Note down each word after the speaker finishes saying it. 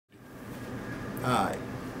Hi,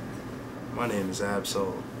 my name is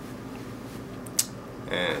Absol,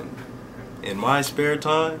 and in my spare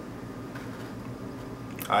time,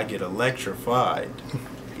 I get electrified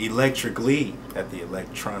electrically at the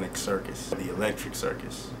electronic circus, the electric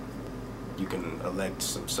circus. You can elect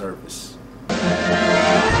some service.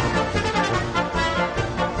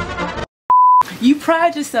 You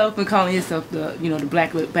pride yourself in calling yourself the, the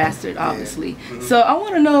black lip bastard, obviously. Yeah. Mm-hmm. So I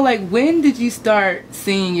want to know, like, when did you start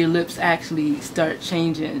seeing your lips actually start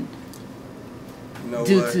changing? You know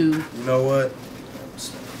due what? to You know what?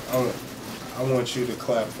 I want you to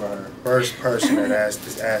clap for her. First person that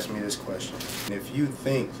asked me this question. If you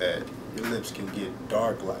think that your lips can get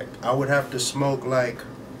dark, like I would have to smoke like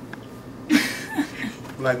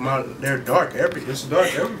they're dark it's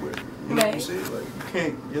dark everywhere. You know what I'm saying? Like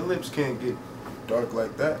your lips can't get dark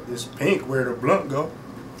like that. It's pink where the blunt go.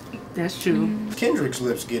 That's true. Kendrick's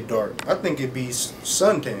lips get dark. I think it'd be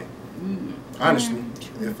suntan. Honestly,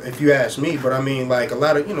 if you ask me, but I mean, like a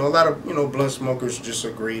lot of blunt smokers just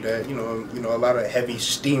agree that a lot of heavy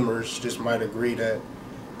steamers just might agree that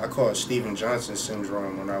I call it Steven Johnson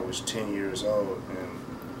syndrome when I was 10 years old, and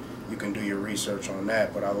you can do your research on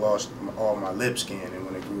that. But I lost all my lip skin, and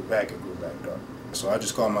when it grew back dark. So I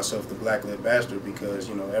just call myself the black lip bastard because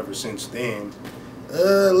ever since then.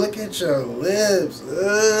 Look at your lips.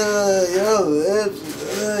 Your lips.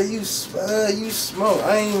 You smoke.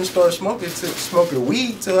 I ain't even start smoking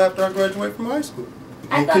weed till after I graduated from high school.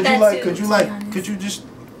 I thought that too.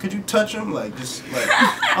 Could you touch them?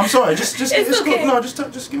 I'm sorry. Just it's okay. No,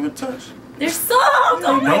 just give it a touch. They're soft.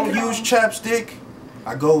 Don't use chapstick.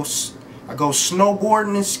 I go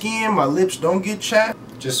snowboarding and skiing. My lips don't get chapped.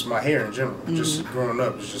 Just my hair in general. Just growing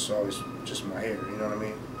up, it's just always just my hair. You know what I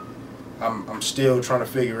mean? I'm still trying to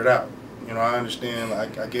figure it out. I understand,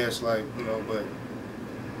 I guess, but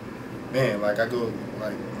man, I go,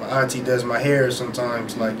 my auntie does my hair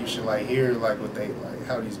sometimes, you should, hear, what they,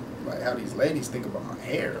 how these ladies think about my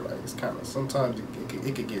hair. It's kind of, sometimes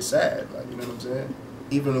it could get sad, you know what I'm saying?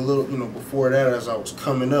 Even a little, before that, as I was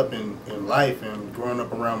coming up in life and growing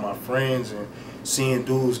up around my friends and seeing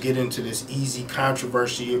dudes get into this easy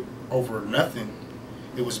controversy over nothing,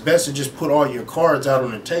 it was best to just put all your cards out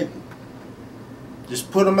on the table.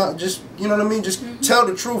 Just put them out, just, you know what I mean? Just tell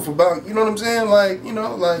the truth about, you know what I'm saying?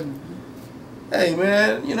 Hey,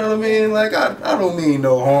 man, you know what I mean? I don't mean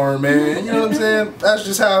no harm, man. You know what I'm saying? That's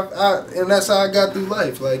just how that's how I got through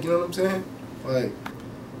life. You know what I'm saying?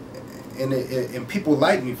 And people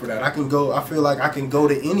like me for that. I feel like I can go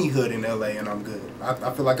to any hood in LA and I'm good.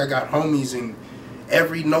 I feel like I got homies in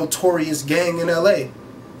every notorious gang in LA.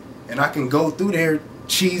 And I can go through there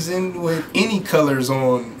cheesing with any colors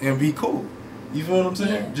on and be cool. You feel what I'm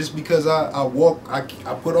saying? Yeah. Just because I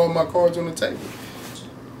put all my cards on the table.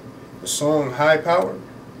 The song High Power,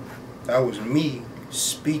 that was me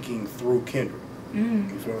speaking through Kendrick. You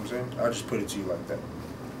feel what I'm saying? I'll just put it to you like that.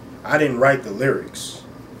 I didn't write the lyrics,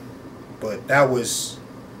 but that was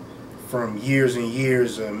from years and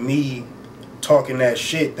years of me talking that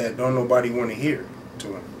shit that don't nobody want to hear to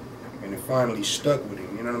him. And it finally stuck with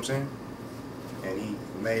him, you know what I'm saying? And he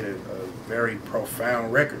made a very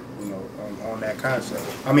profound record, on that concept.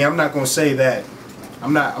 I mean, I'm not gonna say that.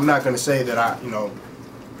 I'm not gonna say that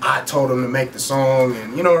I told him to make the song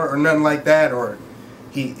and or nothing like that, or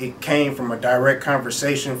it came from a direct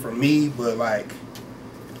conversation from me, but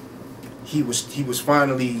he was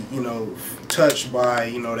finally touched by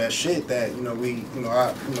that shit that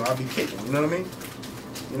I be kicking. You know what I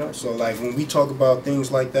mean? So when we talk about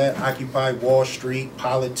things like that, Occupy Wall Street,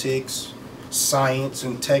 politics, science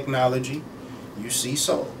and technology, you see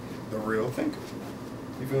Soul, the real thinker.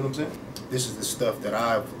 You feel what I'm saying? This is the stuff that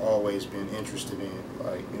I've always been interested in,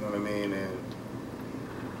 you know what I mean? And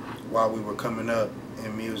while we were coming up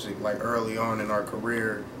in music, early on in our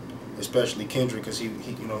career, especially Kendrick, because he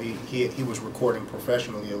was recording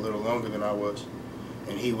professionally a little longer than I was,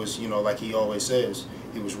 and he was, like he always says,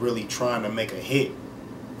 he was really trying to make a hit.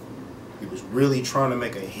 He was really trying to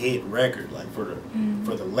make a hit record,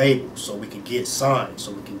 for the label, so we could get signed,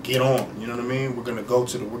 so we can get on. You know what I mean? We're gonna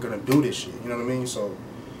do this shit. You know what I mean? So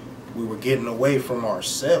we were getting away from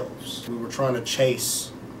ourselves. We were trying to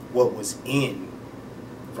chase what was in,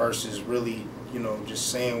 versus really, just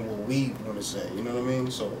saying what we want to say. You know what I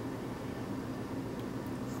mean? So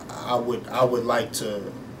I would like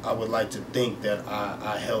to think that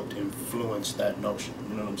I helped influence that notion.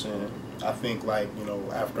 You know what I'm saying? I think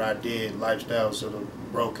after I did Lifestyles of the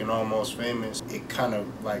Broke and Almost Famous, it kind of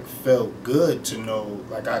felt good to know,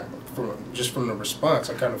 from the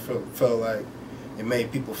response, I kind of felt like it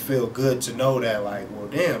made people feel good to know that well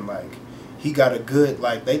damn, he got a good,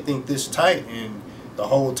 they think this tight, and the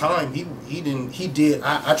whole time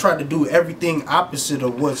I tried to do everything opposite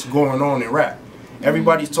of what's going on in rap.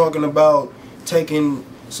 Everybody's talking about taking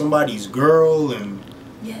somebody's girl and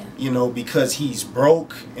you know, because he's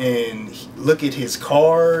broke, and look at his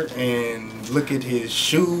car and look at his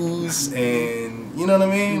shoes, and you know what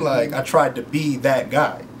I mean? Like, I tried to be that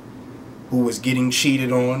guy who was getting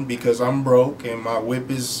cheated on because I'm broke and my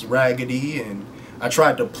whip is raggedy, and I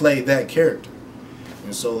tried to play that character.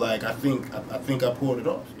 And so, like, I think I pulled it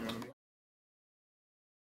off.